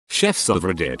Chefs of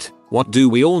Reddit, what do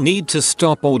we all need to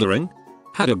stop ordering?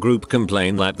 Had a group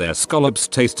complain that their scallops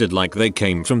tasted like they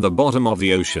came from the bottom of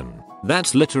the ocean.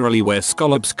 That's literally where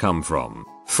scallops come from.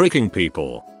 Freaking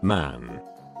people, man.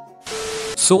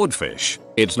 Swordfish,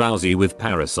 it's lousy with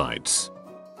parasites.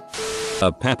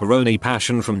 A pepperoni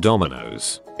passion from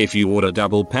Domino's. If you order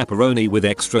double pepperoni with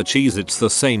extra cheese, it's the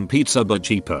same pizza but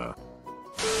cheaper.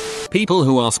 People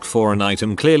who ask for an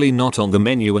item clearly not on the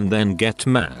menu and then get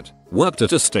mad. Worked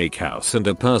at a steakhouse and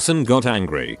a person got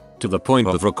angry to the point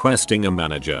of requesting a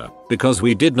manager because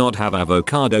we did not have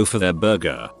avocado for their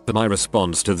burger. My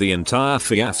response to the entire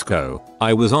fiasco,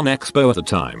 I was on Expo at the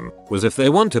time, was if they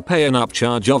want to pay an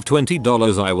upcharge of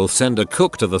 $20 I will send a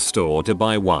cook to the store to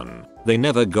buy one. They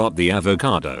never got the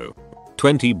avocado.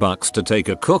 $20 to take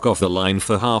a cook off the line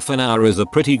for half an hour is a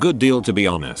pretty good deal, to be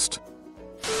honest.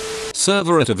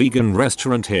 Server at a vegan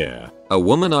restaurant here. A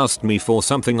woman asked me for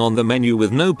something on the menu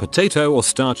with no potato or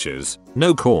starches,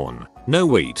 no corn, no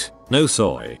wheat, no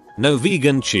soy, no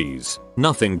vegan cheese,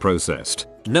 nothing processed,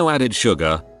 no added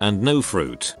sugar, and no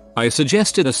fruit. I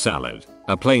suggested a salad,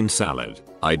 a plain salad.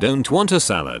 I don't want a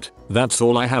salad, that's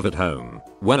all I have at home.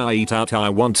 When I eat out I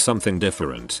want something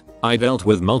different. I dealt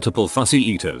with multiple fussy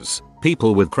eaters,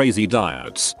 people with crazy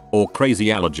diets, or crazy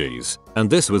allergies, and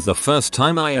this was the first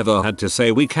time I ever had to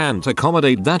say we can't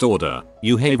accommodate that order.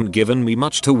 You haven't given me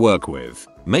much to work with.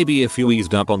 Maybe if you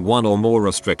eased up on one or more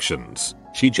restrictions.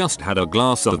 She just had a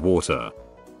glass of water.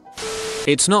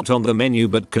 It's not on the menu,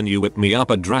 but can you whip me up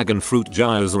a dragon fruit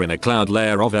gyoza in a cloud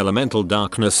layer of elemental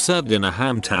darkness served in a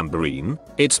ham tambourine?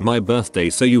 It's my birthday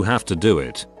so you have to do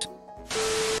it.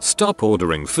 Stop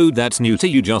ordering food that's new to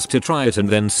you just to try it and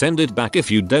then send it back if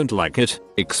you don't like it,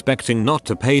 expecting not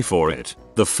to pay for it.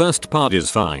 The first part is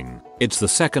fine. It's the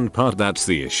second part that's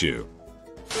the issue.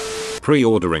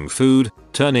 Pre-ordering food,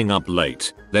 turning up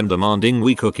late, then demanding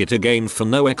we cook it again for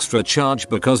no extra charge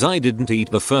because I didn't eat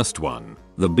the first one.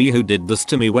 The bee who did this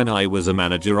to me when I was a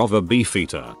manager of a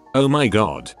beefeater. Oh my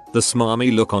god, the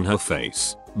smarmy look on her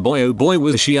face. Boy oh boy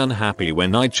was she unhappy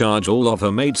when I charged all of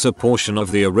her mates a portion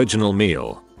of the original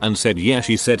meal, and said yeah,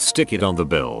 she said stick it on the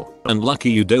bill, and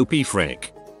lucky you dopey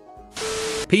frick.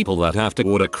 People that have to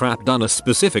order crap done a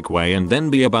specific way and then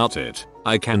be about it.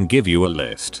 I can give you a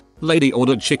list. Lady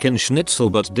ordered chicken schnitzel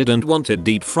but didn't want it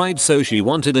deep fried, so she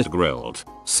wanted it grilled.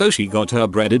 So she got her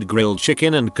breaded grilled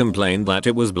chicken and complained that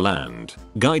it was bland.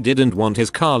 Guy didn't want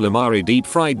his calamari deep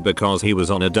fried because he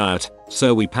was on a diet,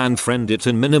 so we pan-fried it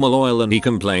in minimal oil and he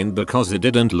complained because it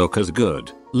didn't look as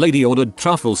good. Lady ordered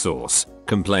truffle sauce,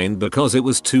 complained because it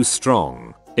was too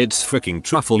strong. It's freaking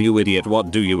truffle, you idiot, what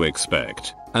do you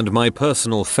expect? And my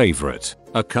personal favorite,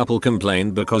 a couple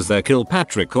complained because their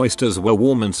Kilpatrick oysters were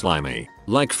warm and slimy.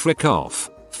 Like frick off.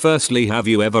 Firstly, have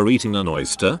you ever eaten an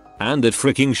oyster? And it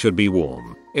freaking should be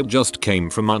warm. It just came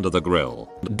from under the grill.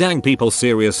 Dang, people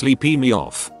seriously pee me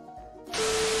off.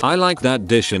 I like that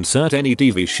dish, insert any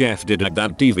TV chef did at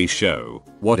that TV show.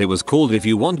 What it was called. If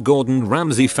you want Gordon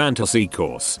Ramsay fantasy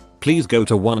course, please go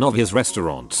to one of his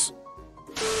restaurants.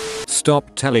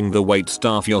 Stop telling the wait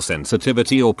staff your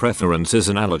sensitivity or preference is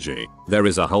an allergy. There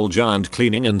is a whole giant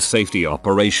cleaning and safety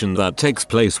operation that takes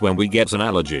place when we get an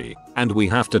allergy, and we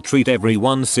have to treat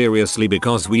everyone seriously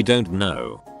because we don't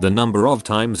know the number of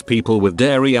times people with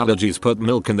dairy allergies put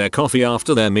milk in their coffee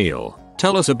after their meal.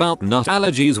 Tell us about nut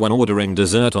allergies when ordering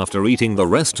dessert after eating the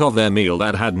rest of their meal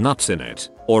that had nuts in it,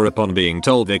 or upon being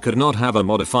told they could not have a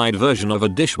modified version of a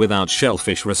dish without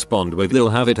shellfish, respond with they'll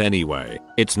have it anyway.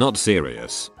 It's not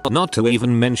serious. Not to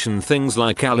even mention things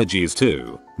like allergies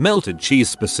to melted cheese,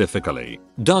 specifically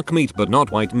dark meat but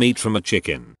not white meat from a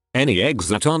chicken, any eggs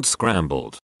that aren't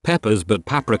scrambled, peppers but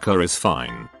paprika is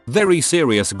fine, very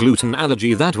serious gluten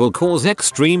allergy that will cause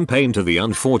extreme pain to the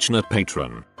unfortunate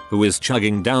patron who is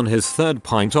chugging down his third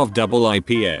pint of double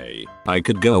IPA. I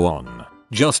could go on.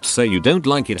 Just say you don't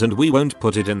like it and we won't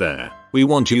put it in there. We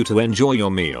want you to enjoy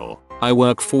your meal. I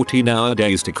work 14-hour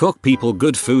days to cook people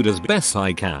good food as best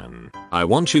I can. I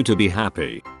want you to be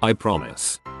happy. I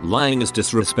promise. Lying is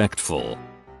disrespectful.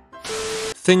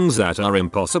 Things that are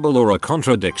impossible or a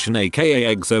contradiction, aka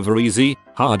eggs over easy,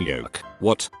 hard yolk.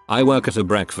 What? I work at a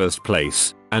breakfast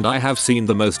place, and I have seen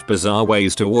the most bizarre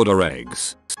ways to order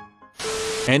eggs.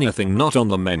 Anything not on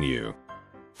the menu.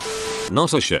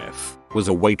 Not a chef, was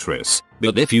a waitress,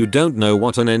 but if you don't know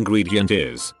what an ingredient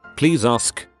is, please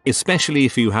ask, especially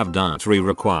if you have dietary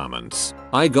requirements.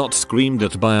 I got screamed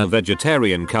at by a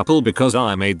vegetarian couple because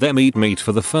I made them eat meat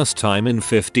for the first time in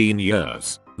 15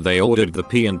 years. They ordered the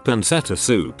pea and pancetta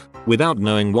soup, without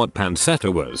knowing what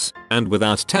pancetta was, and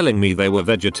without telling me they were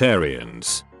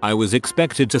vegetarians. I was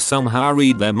expected to somehow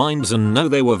read their minds and know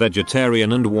they were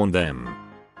vegetarian and warn them.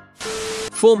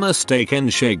 Former Steak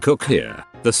and Shake cook here.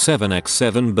 The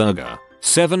 7x7 burger.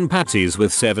 7 patties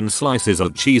with 7 slices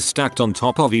of cheese stacked on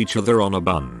top of each other on a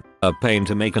bun. A pain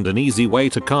to make and an easy way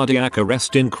to cardiac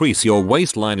arrest, increase your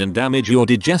waistline and damage your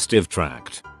digestive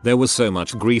tract. There was so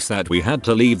much grease that we had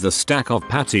to leave the stack of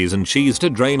patties and cheese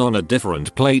to drain on a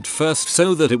different plate first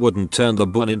so that it wouldn't turn the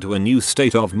bun into a new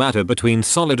state of matter between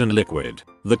solid and liquid.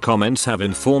 The comments have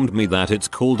informed me that it's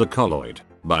called a colloid.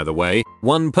 By the way,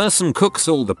 one person cooks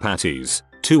all the patties,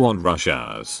 2 on rush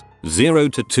hours, 0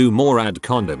 to 2 more add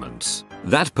condiments.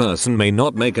 That person may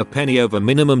not make a penny over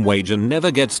minimum wage and never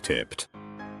gets tipped.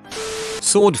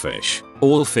 Swordfish.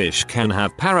 All fish can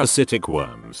have parasitic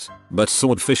worms, but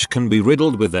swordfish can be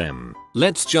riddled with them.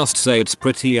 Let's just say it's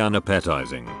pretty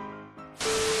unappetizing.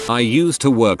 I used to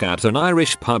work at an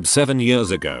Irish pub 7 years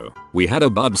ago. We had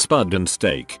a bud spud and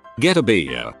steak, get a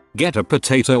beer, get a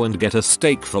potato and get a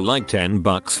steak for like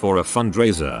 $10 for a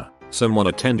fundraiser. Someone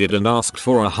attended and asked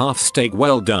for a half steak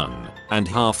well done and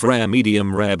half rare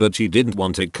medium rare, but she didn't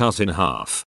want it cut in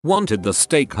half. Wanted the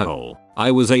steak whole.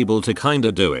 I was able to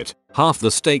kinda do it. Half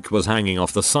the steak was hanging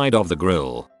off the side of the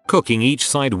grill, cooking each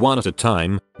side one at a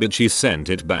time, but she sent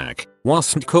it back.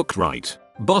 Wasn't cooked right.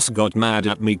 Boss got mad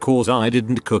at me cause I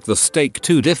didn't cook the steak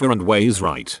 2 different ways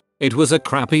right. It was a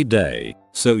crappy day.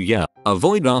 So yeah,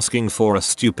 avoid asking for a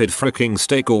stupid freaking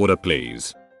steak order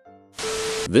please.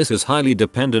 This is highly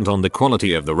dependent on the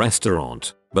quality of the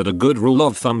restaurant, but a good rule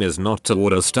of thumb is not to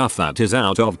order stuff that is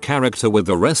out of character with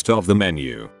the rest of the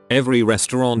menu. Every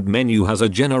restaurant menu has a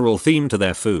general theme to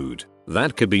their food.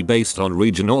 That could be based on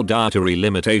region or dietary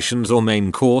limitations or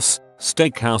main course,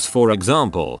 steakhouse for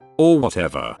example, or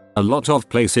whatever. A lot of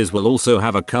places will also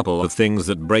have a couple of things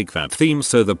that break that theme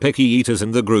so the picky eaters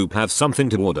in the group have something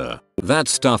to order. That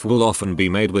stuff will often be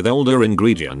made with older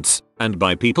ingredients, and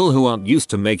by people who aren't used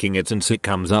to making it since it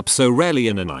comes up so rarely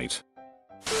in a night.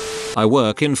 I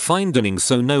work in fine dining,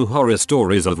 so no horror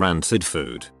stories of rancid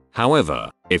food. However,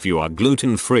 if you are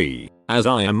gluten free, as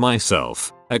I am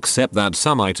myself, accept that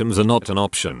some items are not an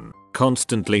option.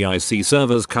 Constantly I see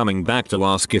servers coming back to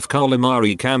ask if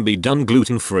calamari can be done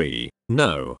gluten free.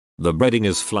 No, the breading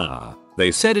is flour.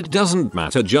 They said it doesn't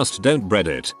matter, just don't bread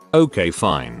it. Okay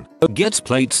fine. Gets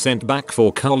plates sent back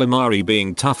for calamari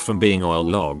being tough from being oil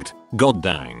logged. God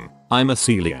dang. I'm a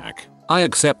celiac. I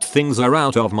accept things are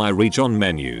out of my reach on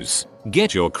menus.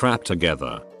 Get your crap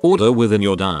together. Order within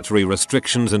your dietary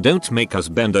restrictions and don't make us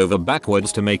bend over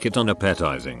backwards to make it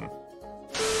unappetizing.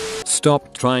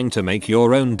 Stop trying to make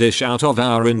your own dish out of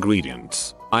our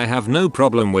ingredients. I have no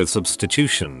problem with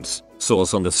substitutions,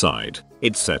 sauce on the side,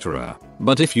 etc.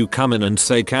 But if you come in and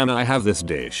say, can I have this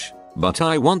dish? But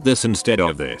I want this instead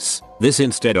of this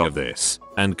instead of this,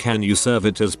 and can you serve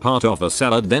it as part of a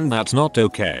salad, then that's not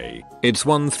okay. It's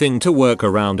one thing to work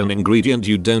around an ingredient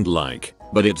you don't like,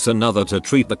 but it's another to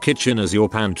treat the kitchen as your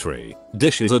pantry.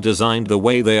 Dishes are designed the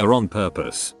way they are on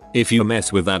purpose. If you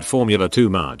mess with that formula too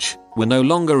much, we're no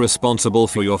longer responsible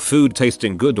for your food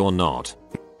tasting good or not.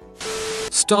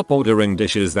 Stop ordering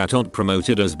dishes that aren't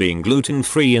promoted as being gluten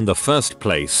free in the first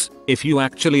place. If you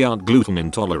actually aren't gluten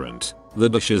intolerant, the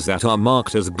dishes that are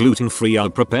marked as gluten free are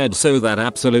prepared so that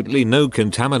absolutely no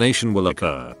contamination will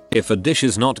occur. If a dish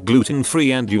is not gluten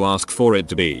free and you ask for it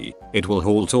to be, it will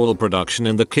halt all production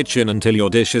in the kitchen until your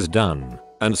dish is done.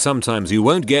 And sometimes you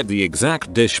won't get the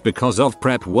exact dish because of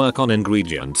prep work on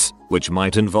ingredients, which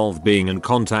might involve being in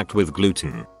contact with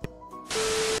gluten.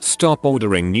 Stop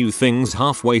ordering new things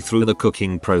halfway through the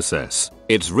cooking process.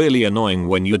 It's really annoying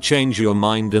when you change your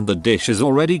mind and the dish is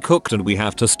already cooked and we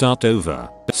have to start over.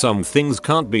 Some things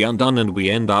can't be undone and we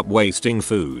end up wasting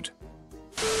food.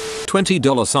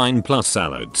 $20 plus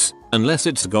salads. Unless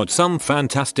it's got some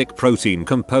fantastic protein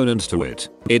component to it,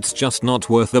 it's just not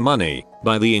worth the money.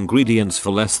 Buy the ingredients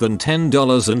for less than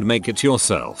 $10 and make it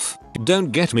yourself.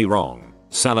 Don't get me wrong,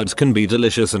 salads can be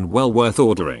delicious and well worth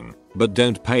ordering, but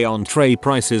don't pay entree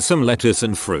prices some lettuce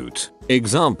and fruit.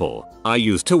 Example, I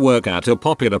used to work at a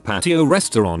popular patio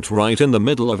restaurant right in the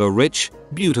middle of a rich,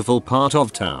 beautiful part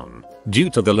of town.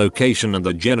 Due to the location and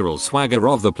the general swagger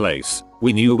of the place,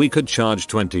 we knew we could charge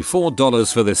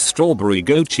 $24 for this strawberry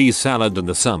goat cheese salad in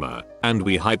the summer, and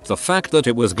we hyped the fact that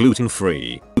it was gluten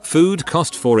free. Food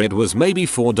cost for it was maybe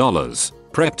 $4.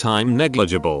 Prep time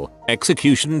negligible,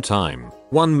 execution time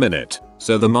 1 minute,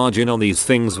 so the margin on these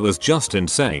things was just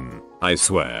insane. I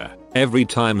swear, every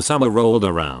time summer rolled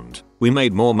around, we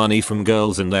made more money from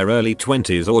girls in their early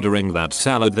 20s ordering that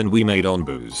salad than we made on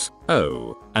booze.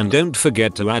 Oh, and don't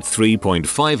forget to add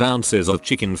 3.5 ounces of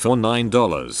chicken for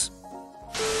 $9.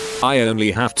 I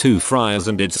only have 2 fryers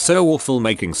and it's so awful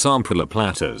making sampler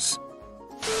platters.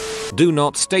 Do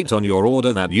not state on your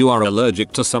order that you are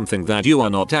allergic to something that you are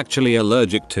not actually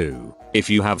allergic to. If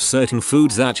you have certain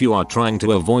foods that you are trying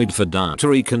to avoid for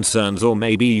dietary concerns, or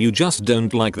maybe you just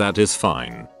don't like, that is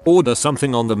fine. Order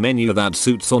something on the menu that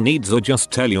suits your needs, or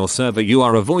just tell your server you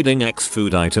are avoiding X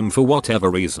food item for whatever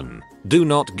reason. Do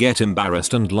not get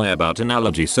embarrassed and lie about an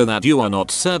allergy so that you are not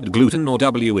served gluten or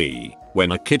WE.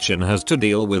 When a kitchen has to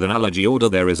deal with an allergy order,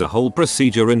 there is a whole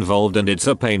procedure involved and it's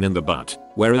a pain in the butt.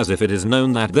 Whereas if it is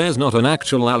known that there's not an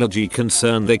actual allergy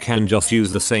concern, they can just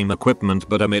use the same equipment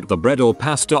but omit the bread or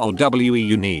pasta or WE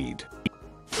you need.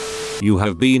 You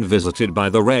have been visited by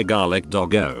the rare garlic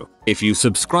doggo. If you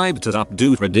subscribe to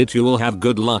Updo Reddit, you will have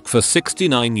good luck for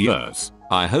 69 years.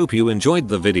 I hope you enjoyed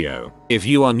the video. If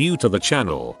you are new to the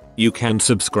channel, you can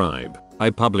subscribe. I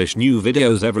publish new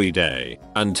videos every day.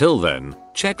 Until then,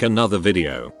 check another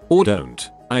video, or don't.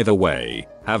 Either way,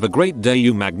 have a great day,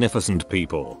 you magnificent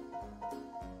people.